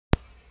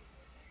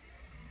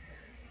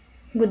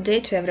Good day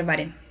to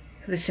everybody.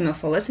 The theme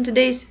of our lesson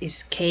today is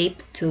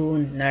Escape to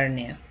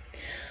Narnia.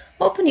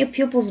 Open your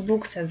pupils'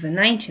 books at the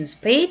 19th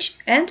page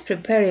and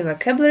prepare your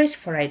vocabularies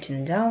for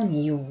writing down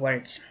new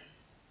words.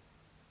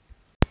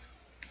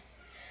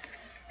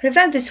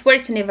 Revise these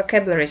words in your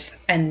vocabularies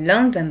and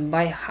learn them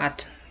by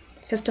heart.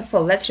 First of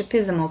all, let's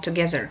repeat them all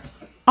together.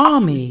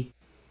 Army,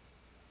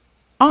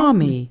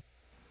 army,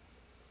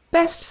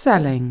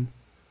 best-selling,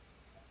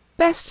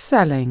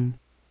 best-selling,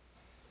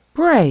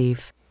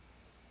 brave,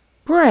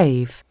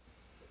 brave,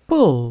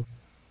 bull,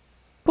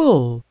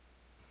 bull,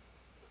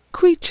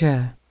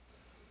 creature,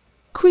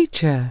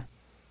 creature,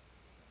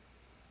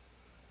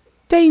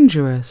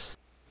 dangerous,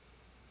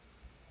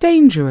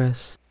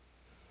 dangerous,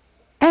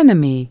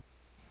 enemy,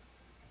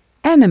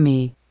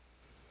 enemy,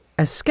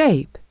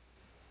 escape,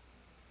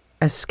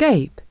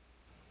 escape,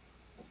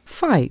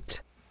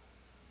 fight,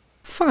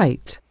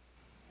 fight,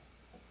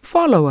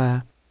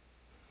 follower,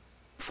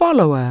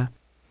 follower,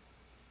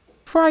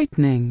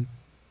 frightening,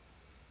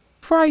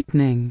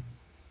 frightening,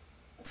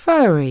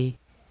 furry,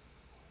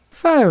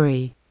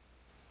 furry,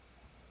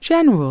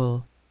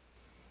 general,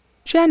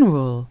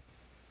 general,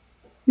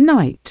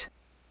 night,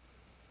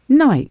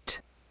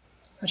 night.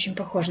 Очень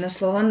похоже на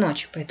слово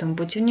 «ночь», поэтому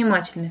будьте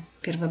внимательны.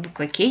 Первая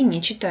буква «К»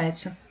 не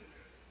читается.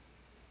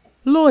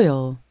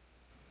 Loyal,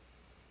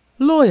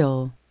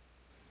 loyal,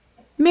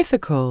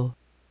 mythical,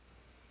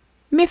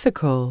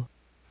 mythical,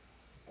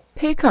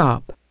 pick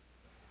up,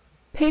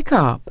 pick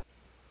up,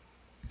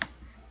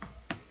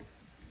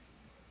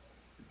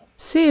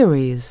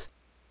 series,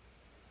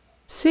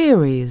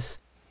 series,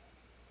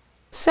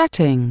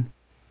 setting,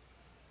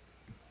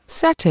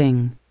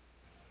 setting,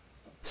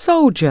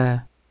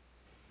 soldier,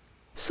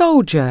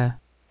 soldier,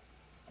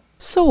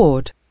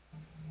 sword,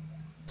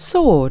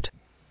 sword,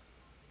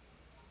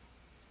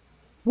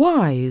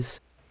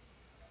 wise,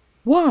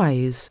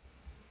 wise.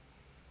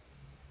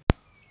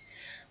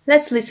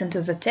 Let's listen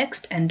to the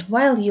text, and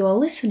while you are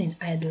listening,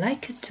 I'd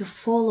like you to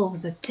follow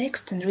the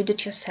text and read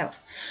it yourself.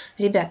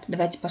 Ребят,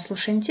 давайте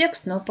послушаем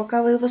текст, но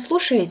пока вы его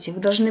слушаете,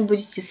 вы должны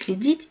будете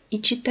следить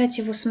и читать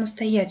его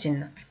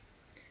самостоятельно.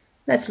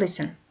 Let's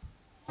listen.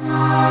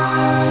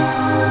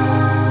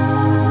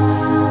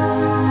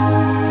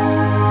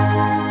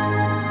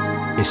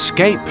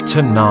 Escape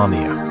to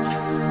Narnia.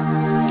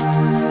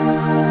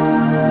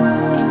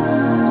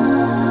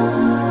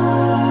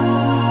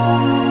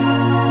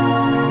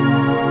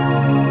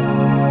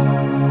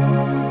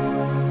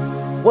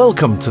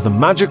 Welcome to the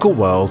magical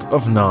world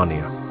of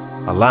Narnia,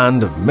 a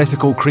land of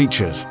mythical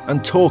creatures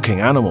and talking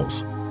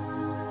animals.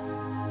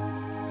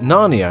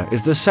 Narnia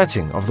is the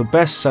setting of the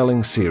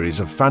best-selling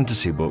series of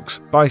fantasy books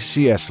by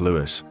C.S.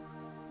 Lewis.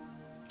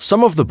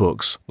 Some of the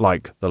books,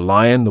 like The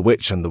Lion, the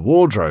Witch and the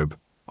Wardrobe,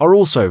 are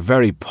also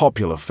very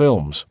popular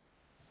films.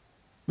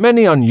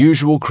 Many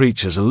unusual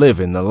creatures live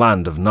in the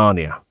land of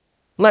Narnia.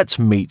 Let's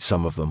meet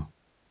some of them.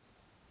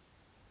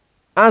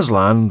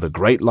 Aslan, the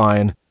Great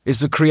Lion, is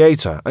the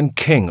creator and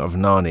king of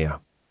Narnia.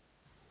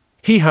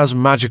 He has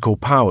magical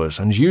powers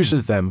and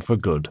uses them for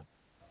good.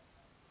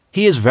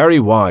 He is very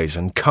wise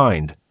and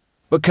kind,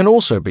 but can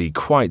also be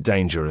quite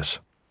dangerous.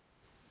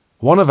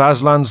 One of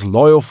Aslan's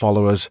loyal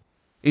followers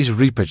is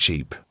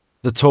Reepicheep,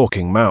 the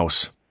talking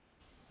mouse.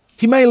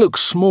 He may look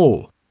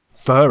small,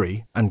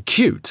 furry and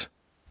cute,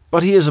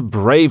 but he is a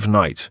brave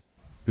knight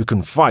who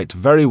can fight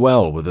very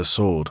well with a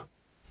sword.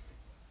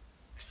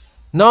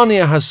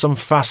 Narnia has some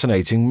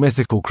fascinating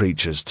mythical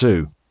creatures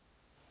too.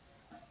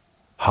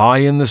 High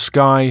in the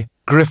sky,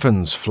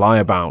 griffins fly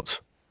about.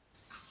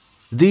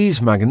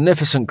 These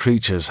magnificent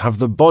creatures have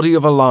the body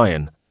of a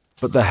lion,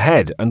 but the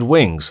head and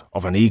wings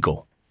of an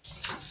eagle.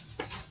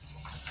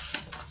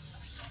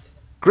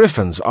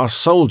 Griffins are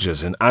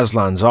soldiers in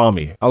Aslan's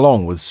army,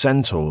 along with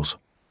centaurs.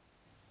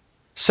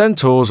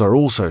 Centaurs are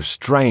also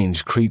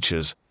strange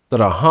creatures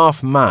that are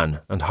half man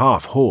and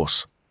half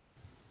horse.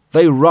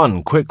 They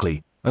run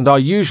quickly and are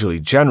usually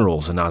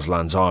generals in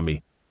Aslan's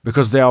army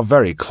because they are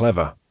very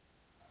clever.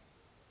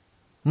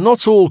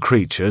 Not all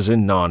creatures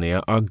in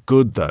Narnia are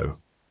good, though.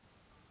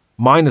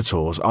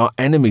 Minotaurs are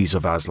enemies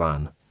of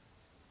Aslan.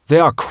 They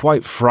are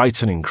quite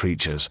frightening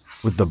creatures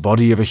with the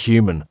body of a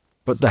human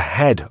but the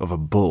head of a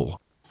bull.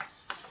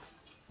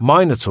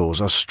 Minotaurs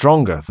are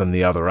stronger than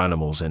the other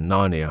animals in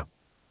Narnia.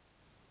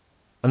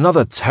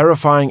 Another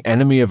terrifying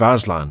enemy of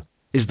Aslan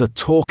is the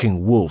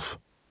talking wolf,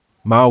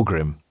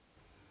 Maugrim.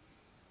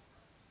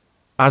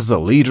 As the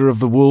leader of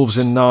the wolves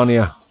in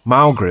Narnia,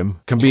 Maugrim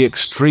can be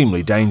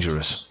extremely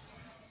dangerous.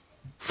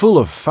 Full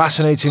of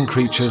fascinating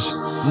creatures,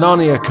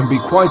 Narnia can be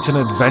quite an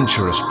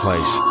adventurous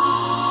place.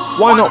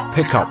 Why not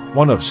pick up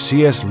one of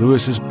C.S.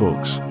 Lewis's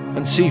books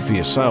and see for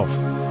yourself?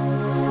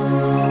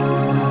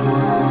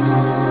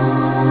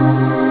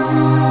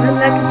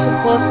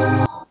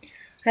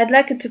 I'd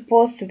like you to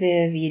pause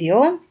the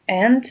video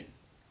and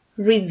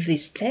read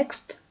this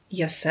text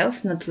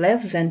yourself not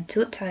less than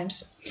 2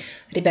 times.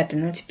 Ребята,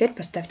 ну а теперь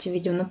поставьте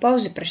видео на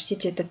паузу и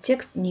прочтите этот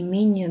текст не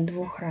менее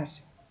 2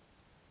 раз.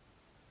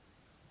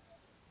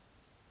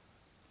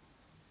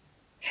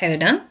 Have you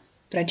done?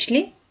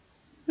 Прочли?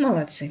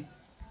 Молодцы.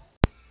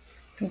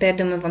 Тогда, я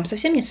думаю, вам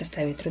совсем не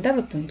составит труда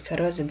выполнить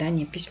второе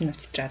задание письменно в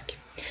тетрадке.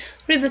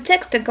 Read the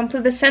text and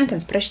complete the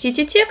sentence.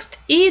 Прочтите текст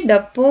и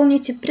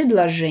дополните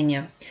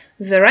предложение.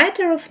 The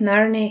writer of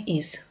Narnia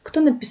is. Кто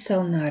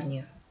написал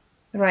Нарнию?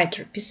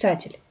 Writer –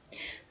 писатель.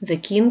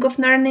 The king of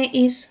Narnia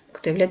is.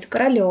 Кто является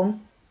королем?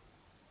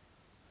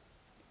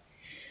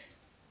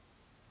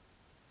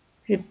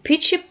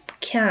 Repeat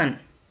can.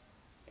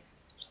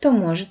 Что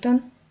может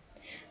он?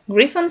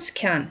 Griffons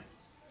can.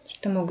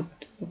 Что могут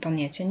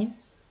выполнять они?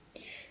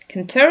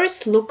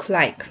 Centaurs look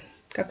like.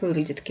 Как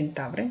выглядят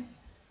кентавры?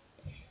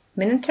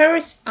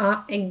 Minotaurs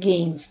are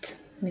against.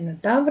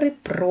 Минотавры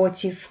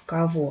против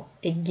кого?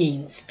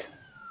 Against.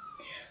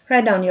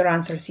 Write down your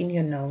answers in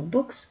your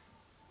notebooks.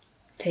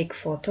 Take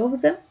photo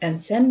of them and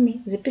send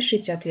me.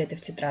 Запишите ответы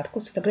в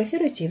тетрадку,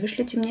 сфотографируйте и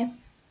вышлите мне.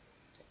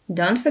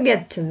 Don't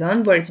forget to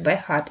learn words by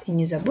heart. И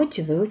не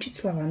забудьте выучить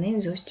слова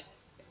наизусть.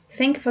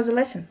 Thank you for the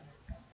lesson.